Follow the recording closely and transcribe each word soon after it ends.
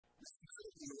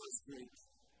was great.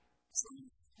 Some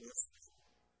was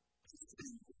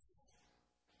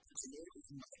the Lord is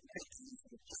not acting for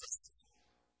the past.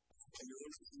 The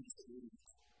Lord is in the room.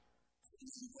 He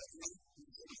is inviting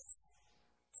himself.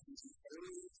 He is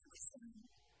very concerned.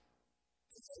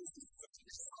 The place is such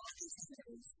a hard as he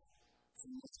knows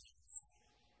from what he is.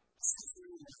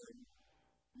 Suffering in heaven,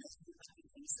 nothing but the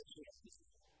insecurity.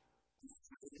 His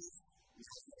praise, his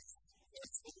life,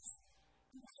 his faith,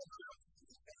 and whatever else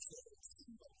is actually to see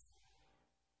about.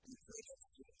 We pray that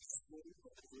through the testimony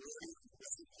of the glory of the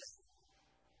blessed day,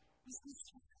 we will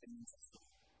have an interest.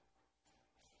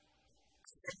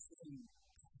 Strengthen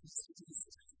his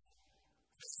Jesus.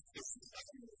 This is the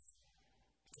family.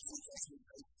 This is the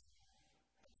faith.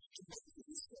 To make the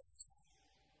research.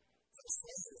 The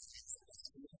Father is the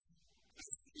Spirit. The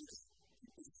Spirit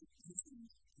is the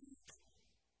infinite Spirit.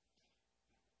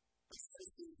 The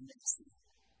faith is mercy.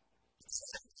 The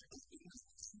fact of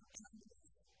innocence and kindness.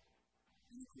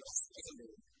 And the grass ever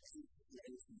is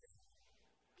raising them.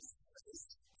 The faith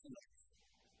connects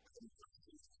and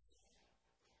practices.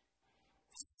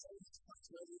 The faith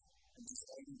trustworthy and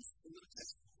designing is full of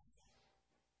textures.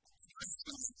 Christ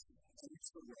comes and it's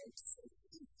the way to say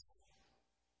peace.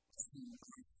 As we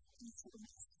might inform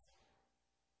us.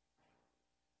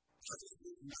 Others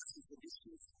with masses of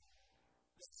issues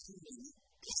that human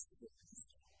possibilities.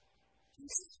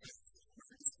 Jesus Christ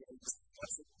displays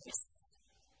perfect presence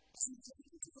as he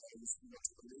takes to those who are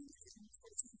to believe in for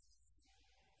eternity.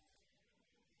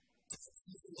 The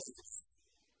people of this,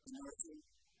 American,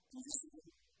 invisible,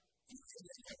 and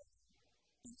creative,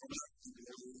 in honor and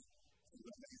glory and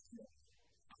revelation.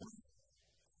 Amen.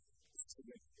 It's the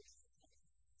way.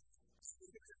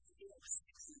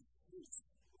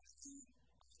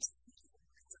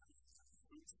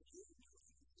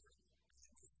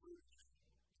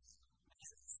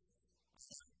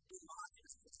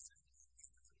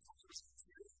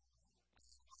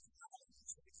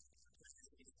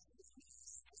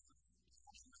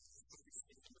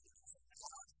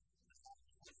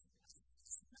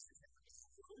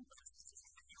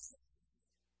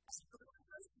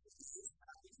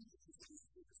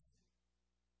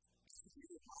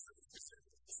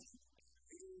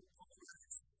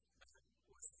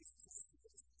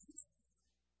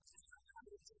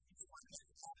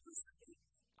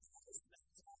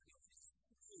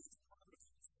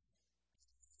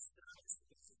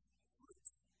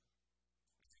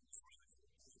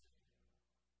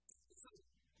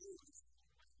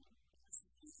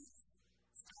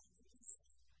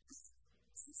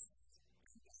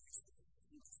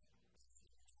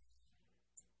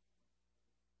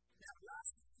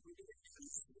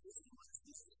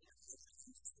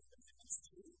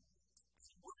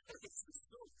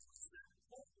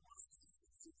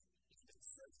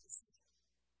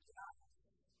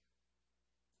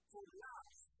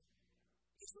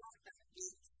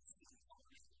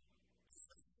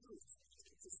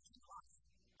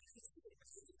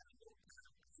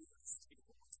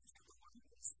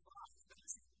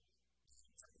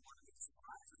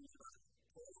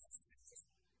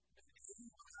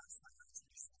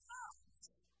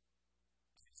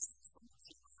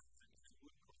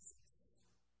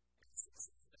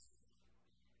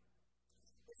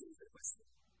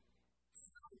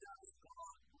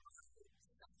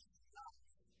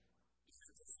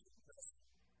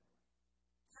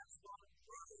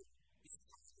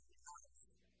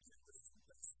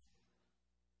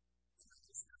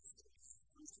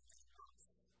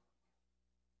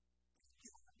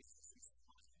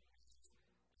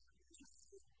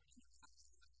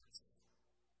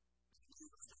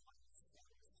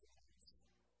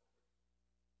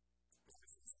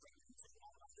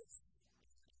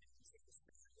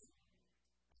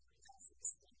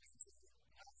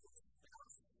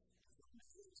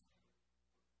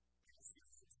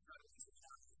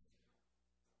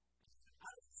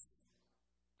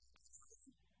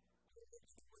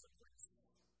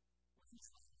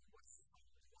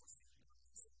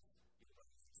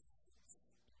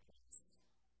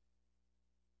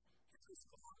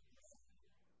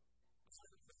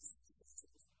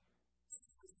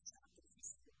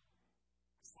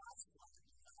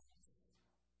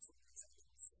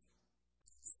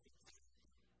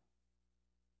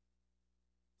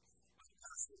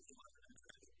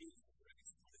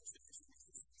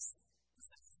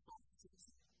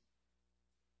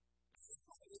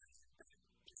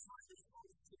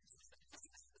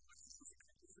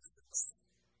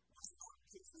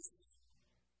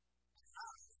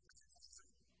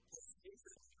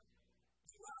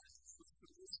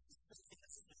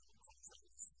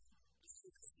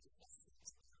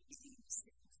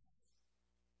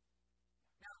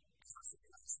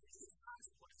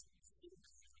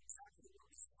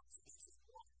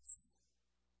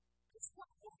 it's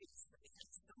quite obvious that it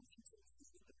has something to do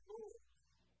with the law.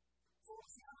 For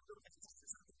example, if it is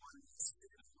the one that is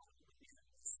still not within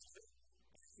the state,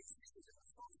 and it is that a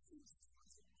false teacher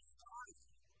was designed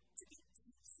to be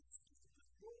teachers of the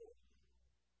law.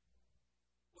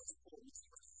 What's Paul is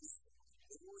the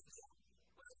law there?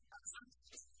 Well, that's something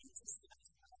interesting.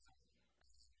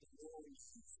 The law is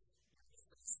the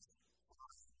first 5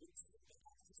 books of the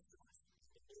Old Testament,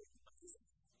 the law of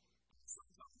Moses.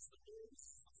 Sometimes the law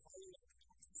is the whole of the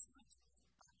Old Testament.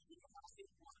 Here I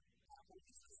think what Paul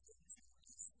is referring to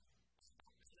is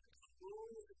the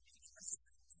laws of the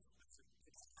Testament,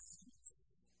 the commandments,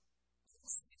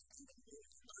 and the law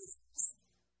of Moses.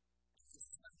 It's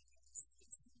the same as the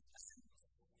Ten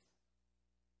Commandments.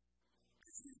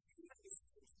 As you see, that is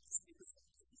the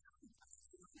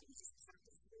Genesis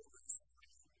chapter 4, verse 3.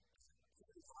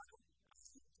 The Bible,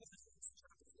 Genesis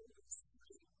chapter 4, verse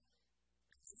 3.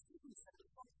 The students of the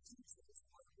false teachers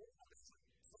are all of them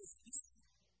close listening.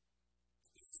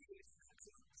 It is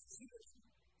actually considered to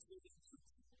be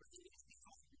created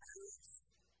because of marriage,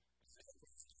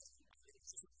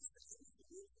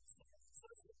 celebrations, and so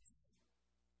forth.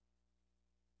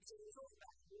 So it's all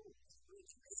about rules and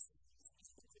regulations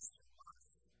in the Christian life.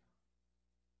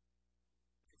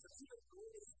 And the thing of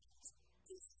all this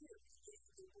is here to get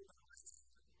people to understand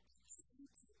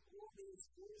all these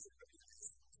rules and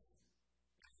regulations.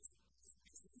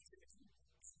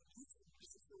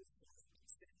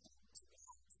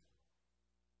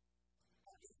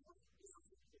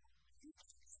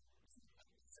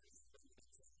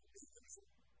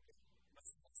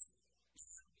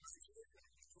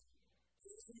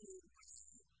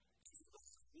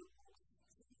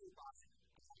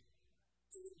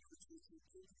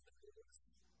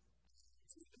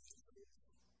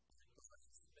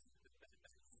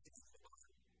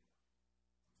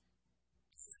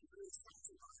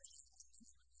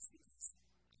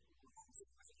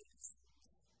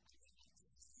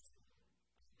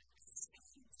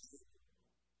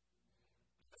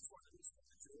 That's why it is that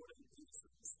the Jordan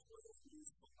Peterson's 12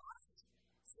 years for life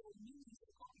sold millions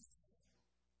of copies.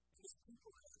 Because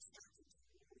people are attracted to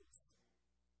rules.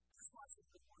 That's why some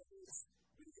of the words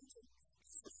religion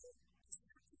is so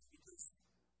distracted because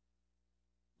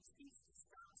it's easy to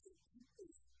start to keep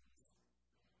those things.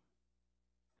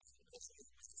 Especially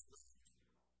if it's not.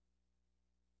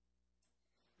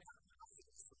 Now, I think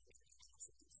it's something that is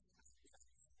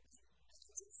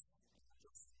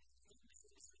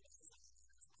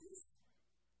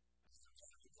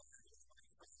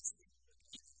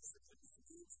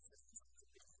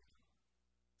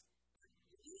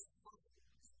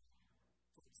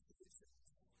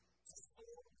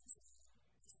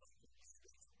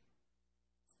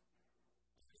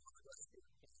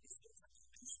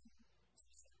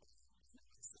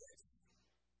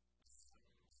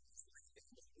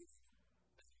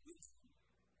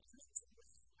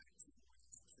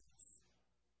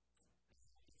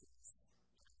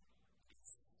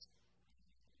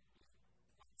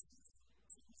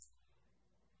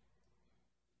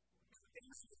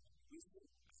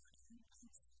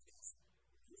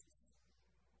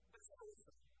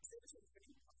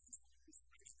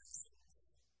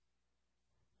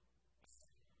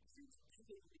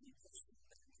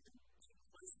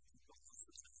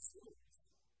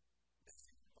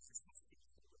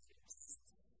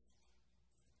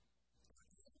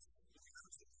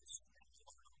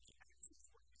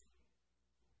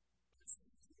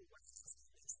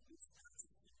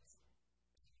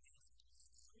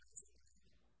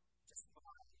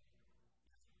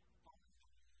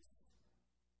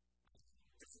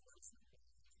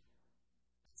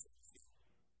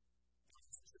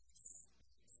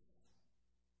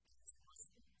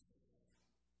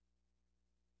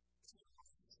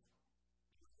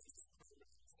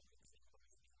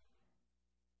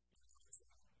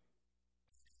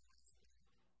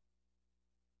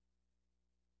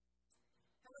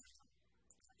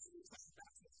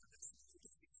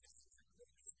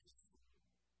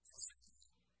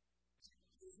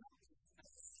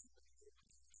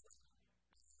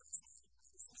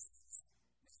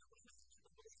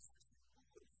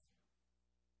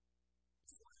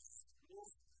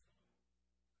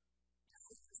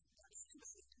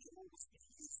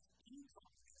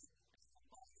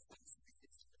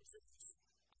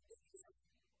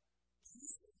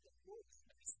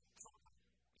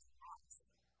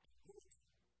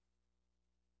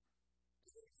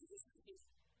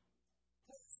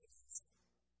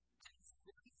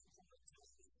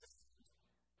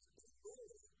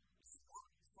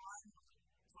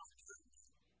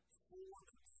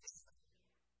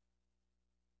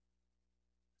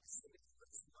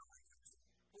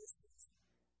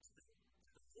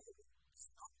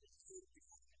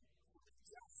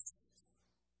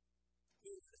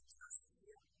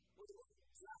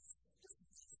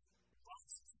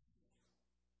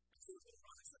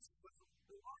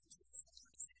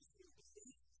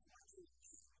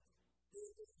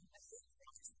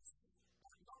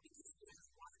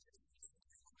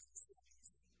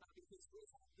will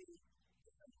not be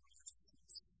the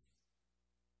righteousness.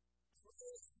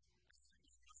 Praise the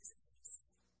righteousness.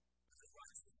 The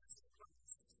righteousness of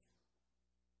Christ.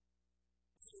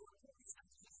 So what we have to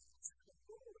do is that the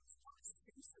Lord is not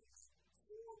sufficient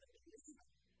for the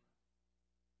believer.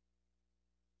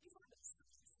 You find that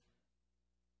scripture.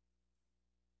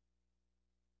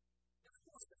 And of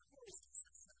course, the Lord is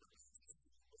concerned about the righteousness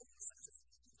of the Lord is such a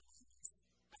thing to believe.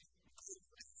 And I would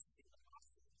like to see the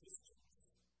gospel of Christians.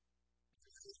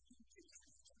 And I think you can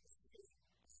understand the spirit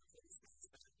of what he says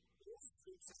that all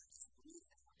scriptures believe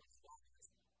in our God.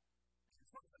 And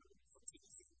personally, for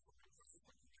teaching, for preaching,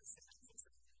 for understanding,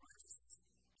 for righteousness.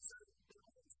 So, the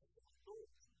righteousness of the Lord,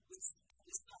 which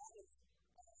is part of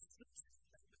scripture,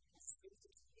 that the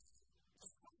scripture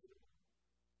is possible.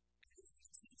 And it's a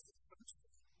teaching function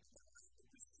of the life of the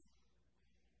Christian.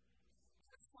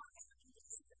 That's why I think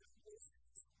it's a very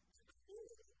important that the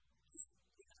Lord is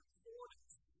in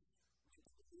accordance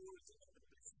with the words of the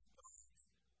blessed God.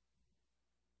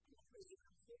 And what is in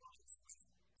accordance with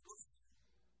Christ?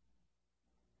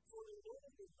 For the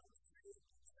Lord will not save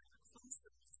us that are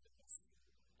constantly to the gospel,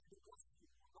 and the gospel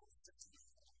will not save us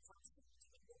that are constantly to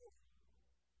the Lord.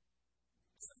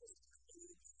 So this is the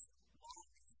news, long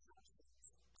instructions,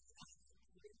 of life and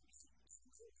grace, and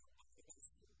joy of the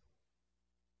gospel.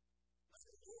 But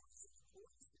the Lord is in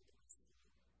accordance with the gospel,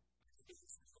 and it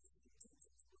is because the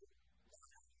intentions were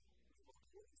why we were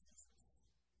according to Jesus.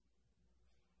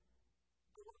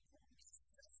 The Lord is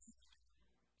saying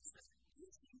is that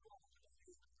if you are a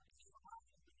believer, if I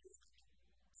am a believer,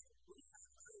 then we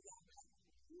have no longer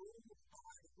ruled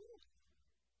by the Lord.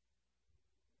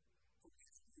 For we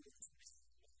have ruled to be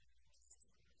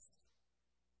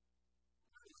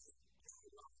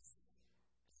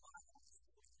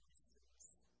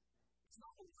it's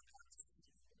not all about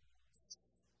speaking the words.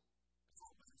 It's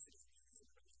all about saying things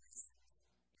and regulations.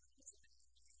 And it's about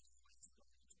being the way to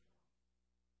God.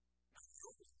 Now, the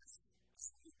obvious is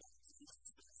that we want Jesus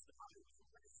to testify of the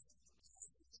grace of Jesus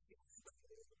to share the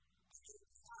Lord and to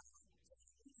apply to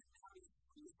even how he's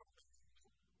free from the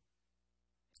Lord.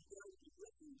 To go and be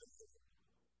living the Lord.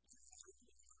 To find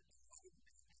the Lord. To find the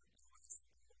Lord.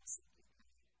 To rest in the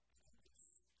Lord.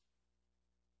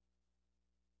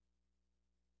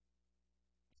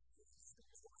 Simply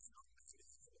the Lord is not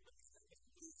faithful, but he's not going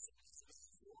to lose it. He's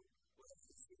faithful. Whatever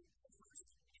you see, the first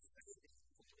is faithful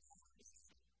for the Lord.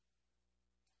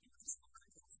 You can start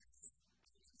your faith.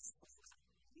 You can start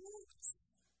yours.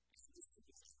 And this is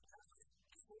the power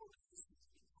for us to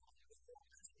be called the Lord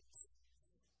as it is.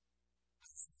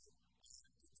 I say,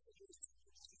 I continue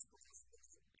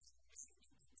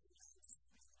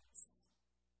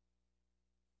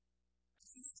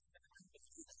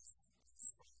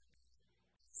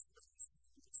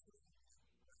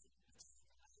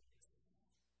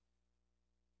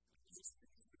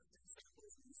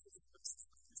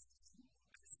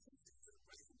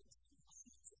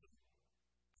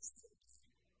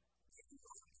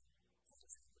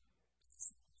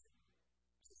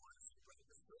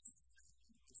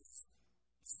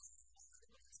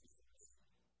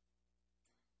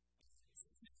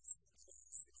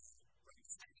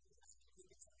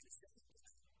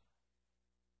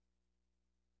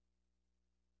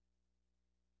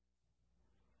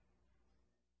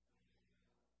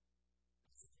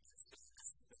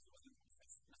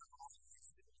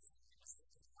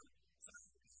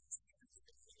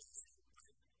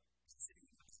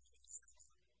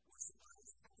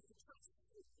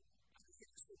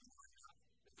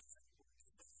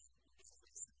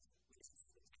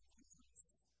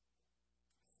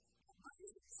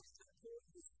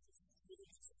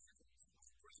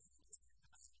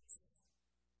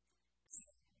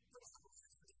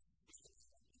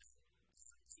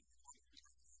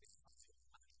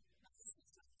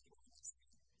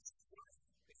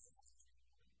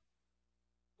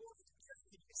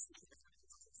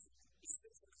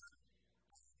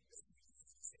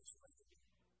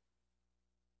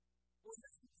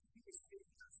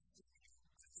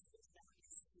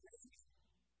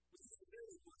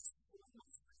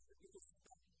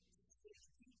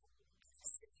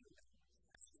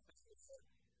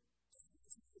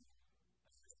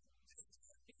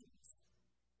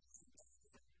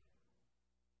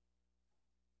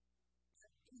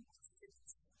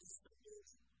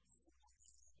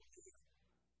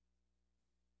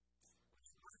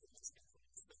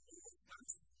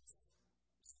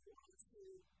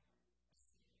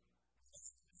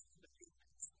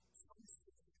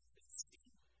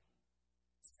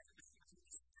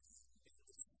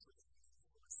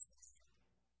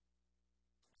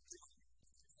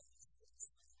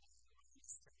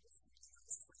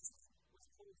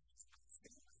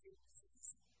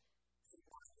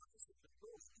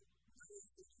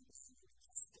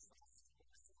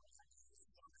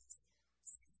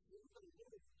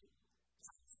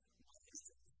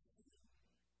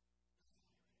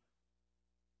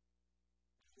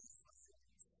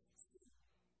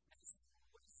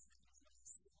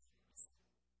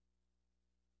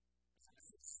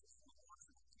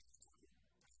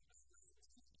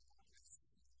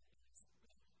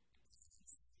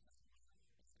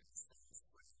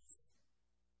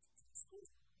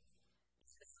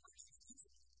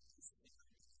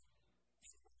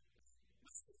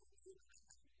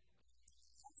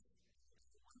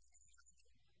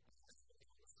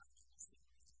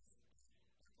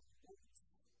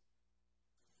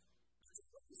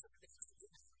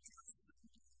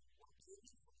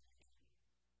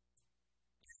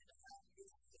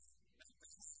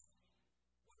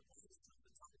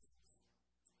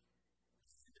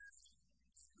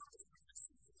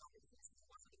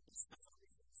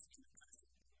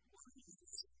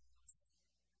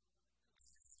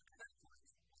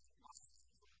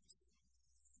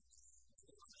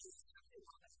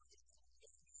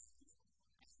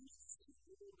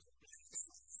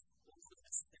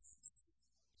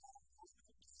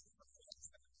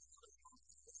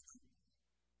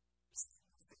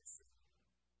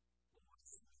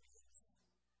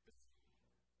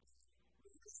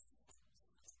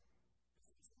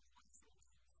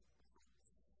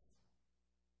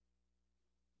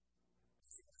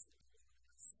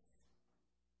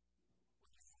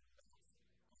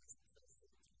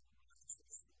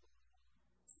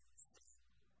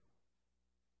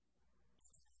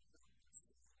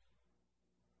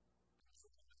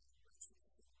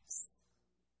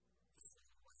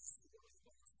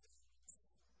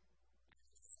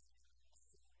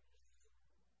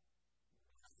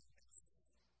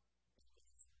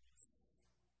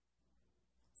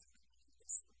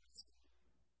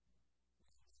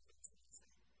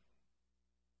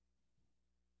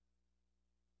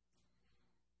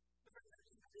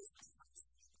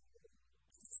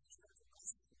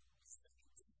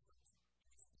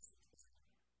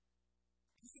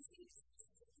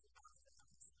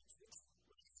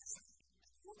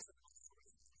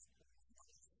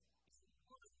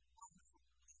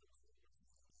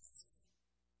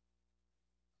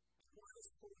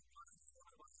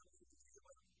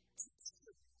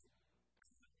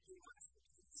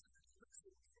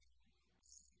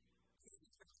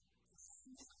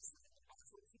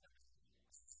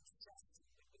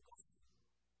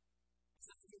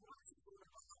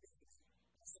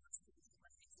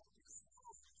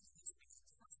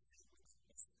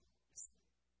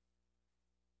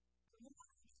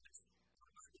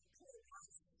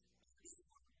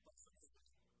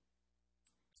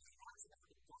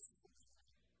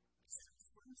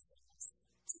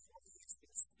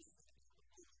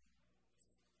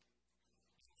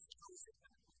say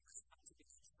that it's not to be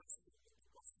trusted with the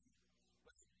gospel,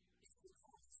 but it's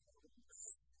because of the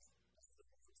mercy of the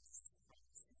Lord Jesus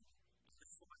Christ. And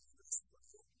that's why this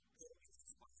question, Paul is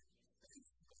explaining faith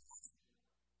in the gospel.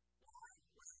 Why?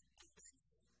 Well, it is.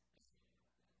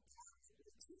 Why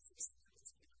would Jesus have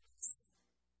this goodness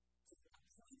to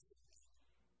appoint him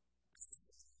as a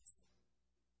servant?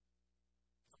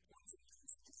 Appointing him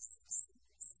as a servant.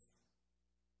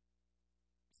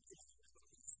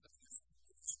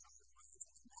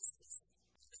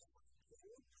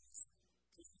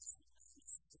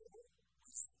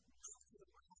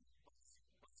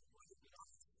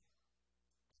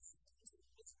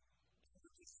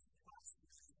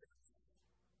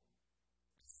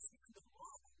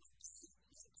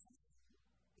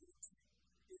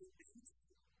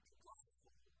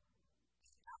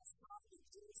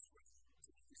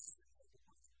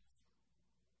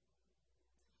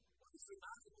 It's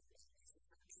remarkable that Jesus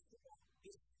had before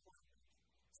this point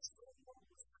so long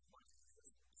with someone who was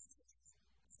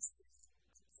easily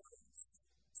opposed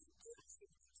to everything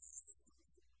that Jesus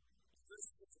did. In verse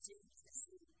 14, you can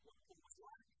see what Paul was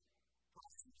like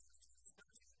prior to his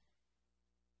baptism.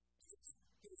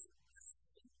 He was a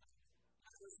blasphemer.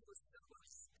 Others were someone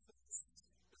who opposed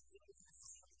the very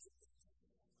name of Jesus.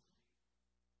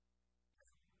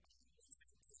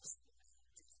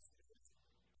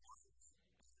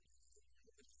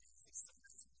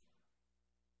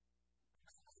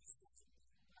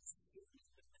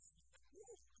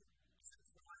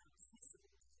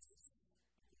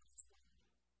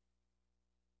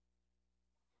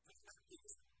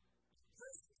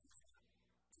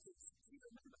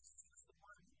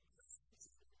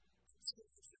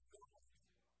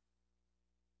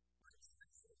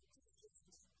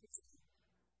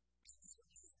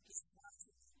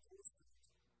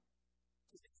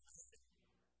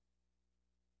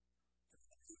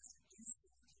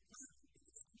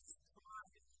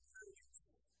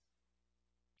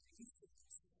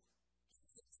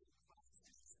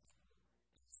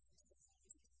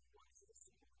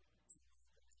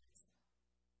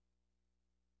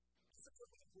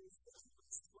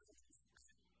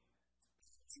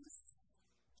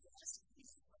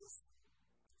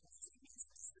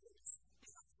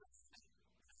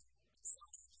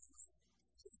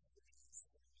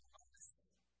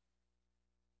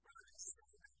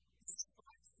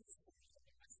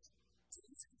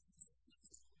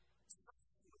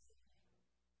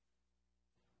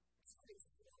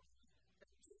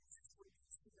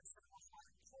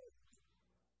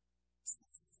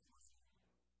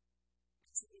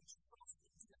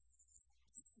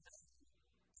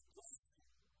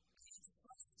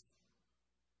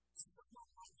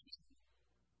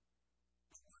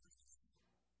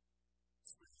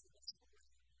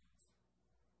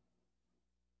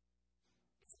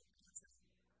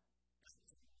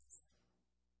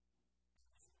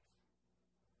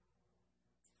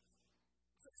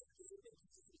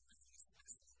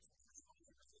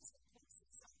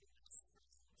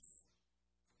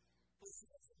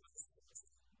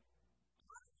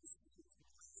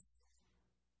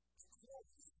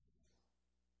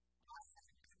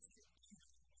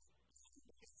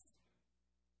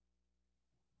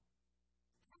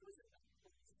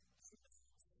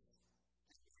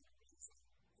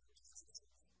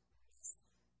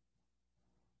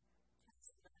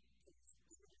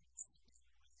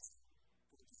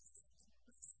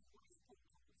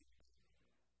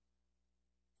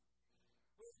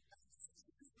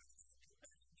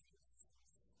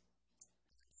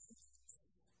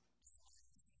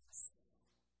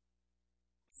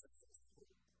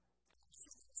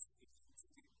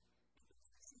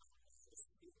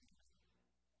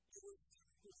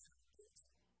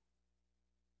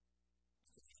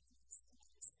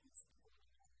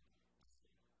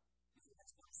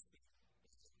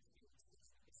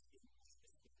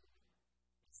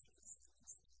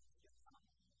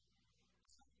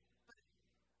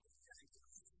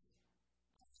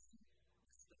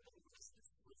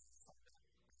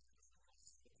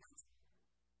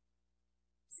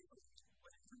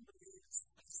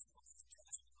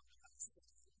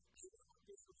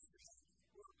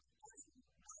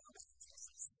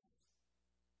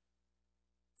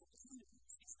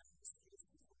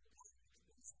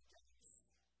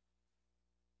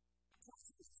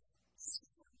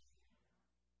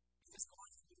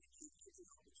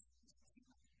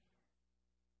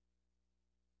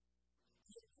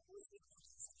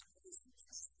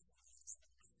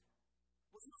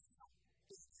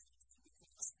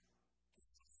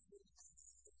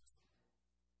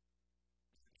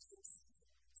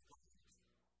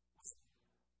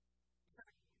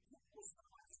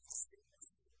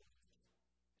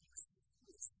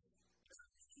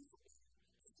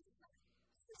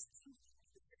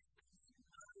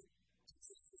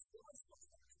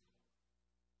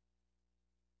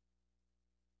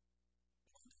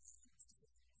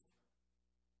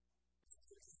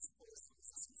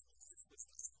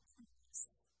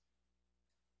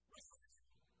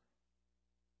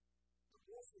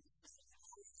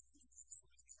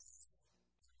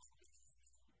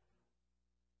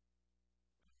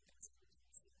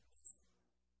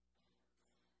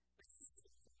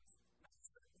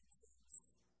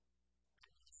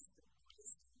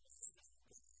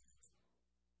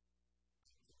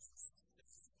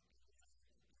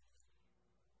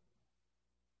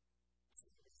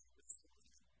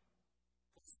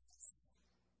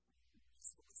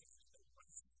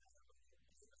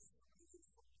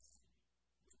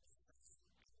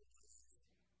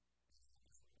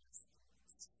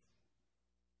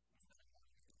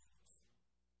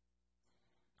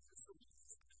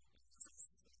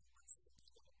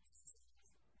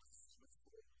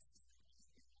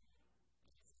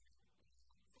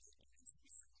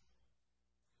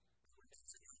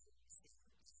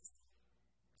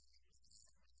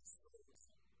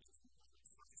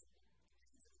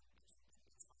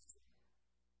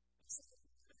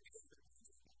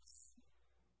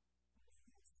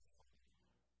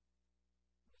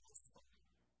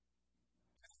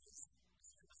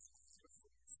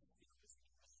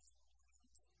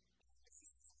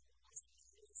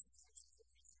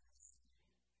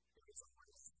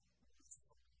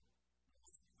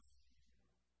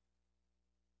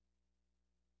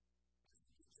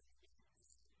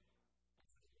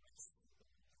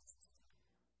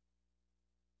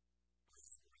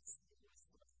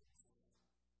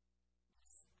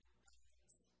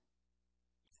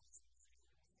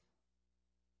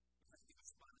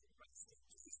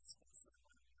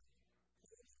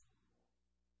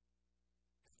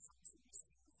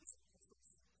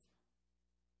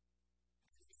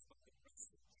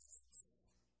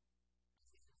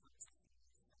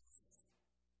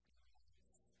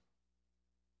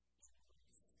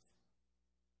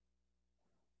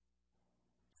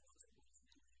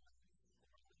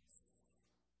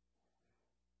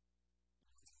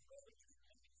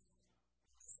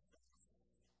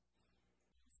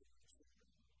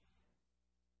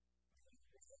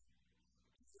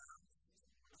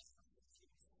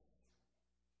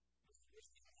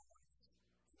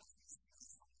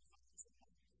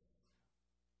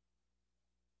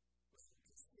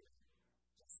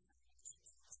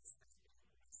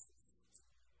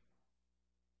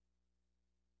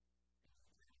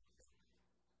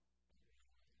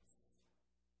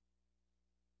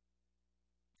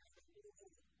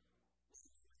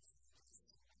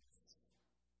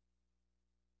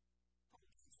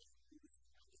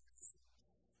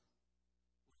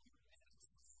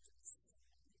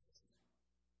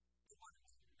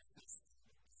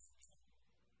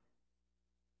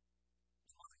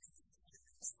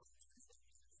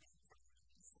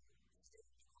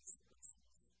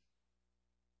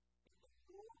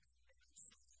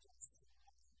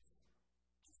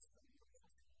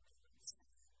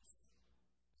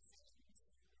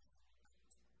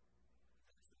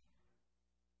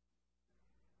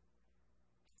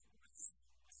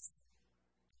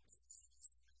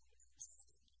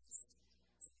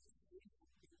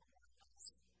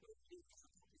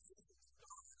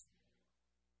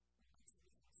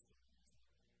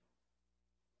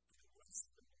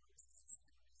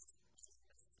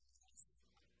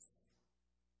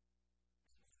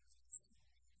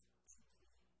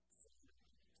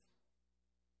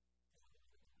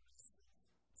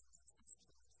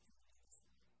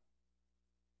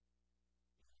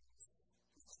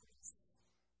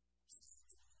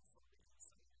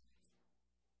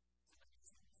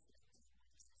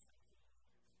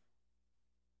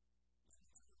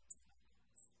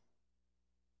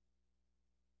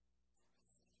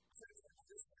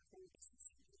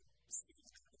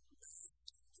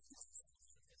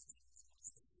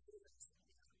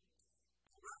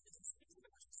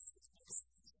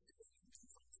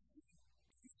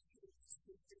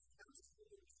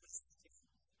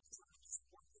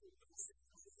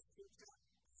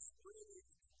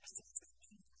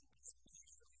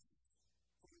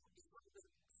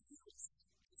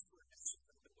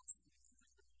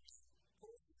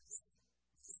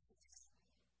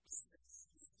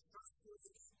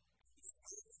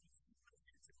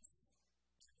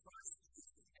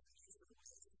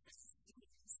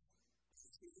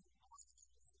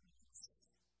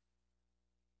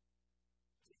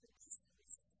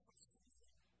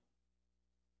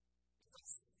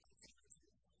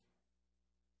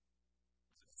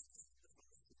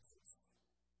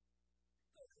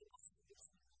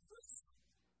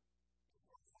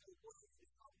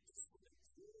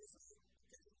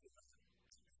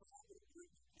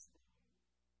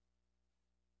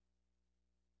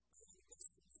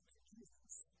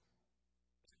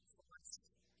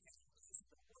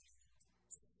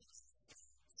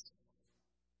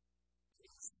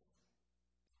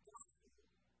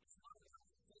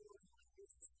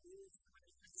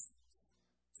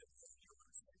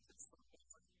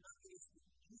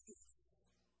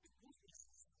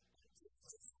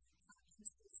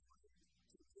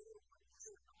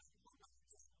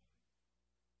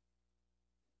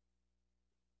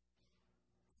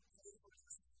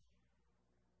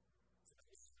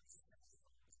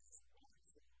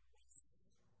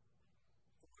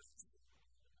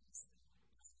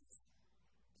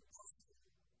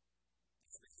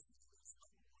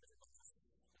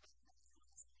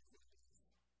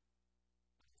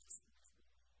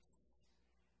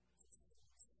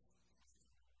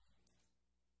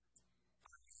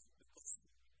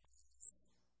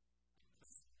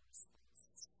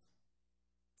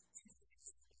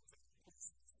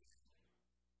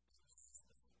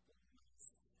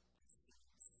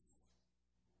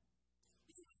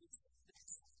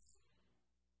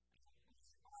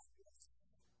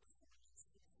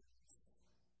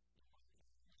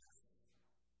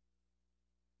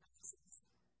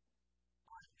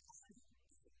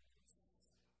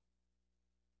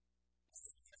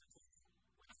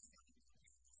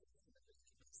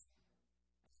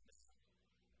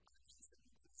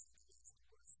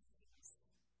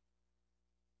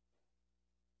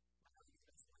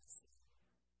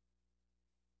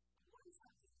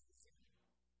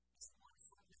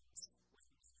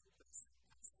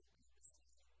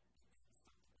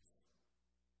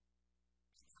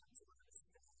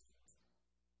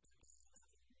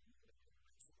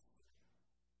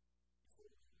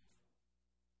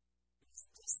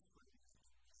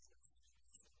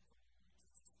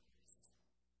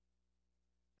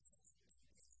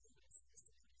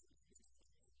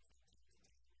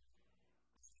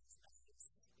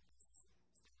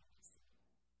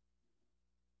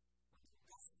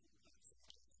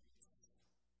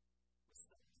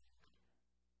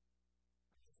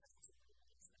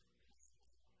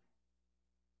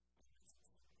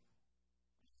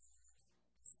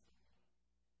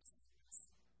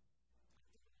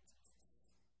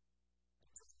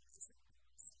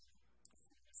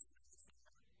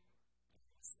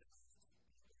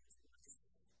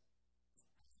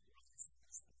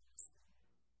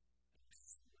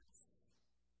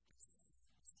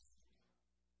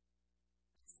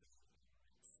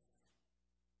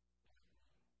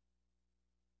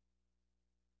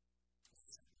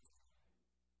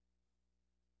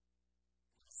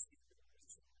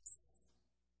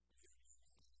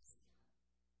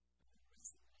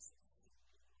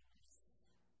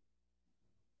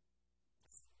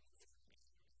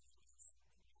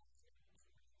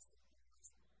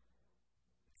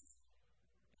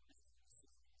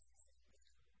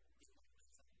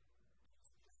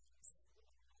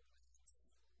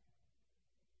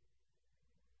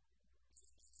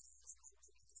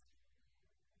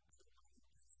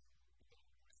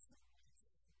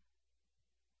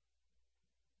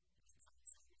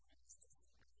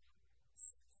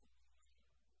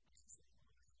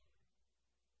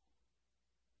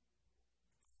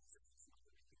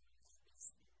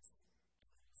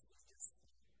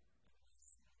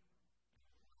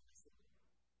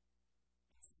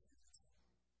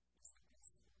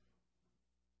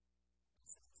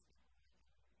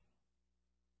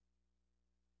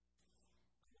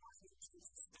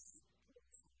 Jesus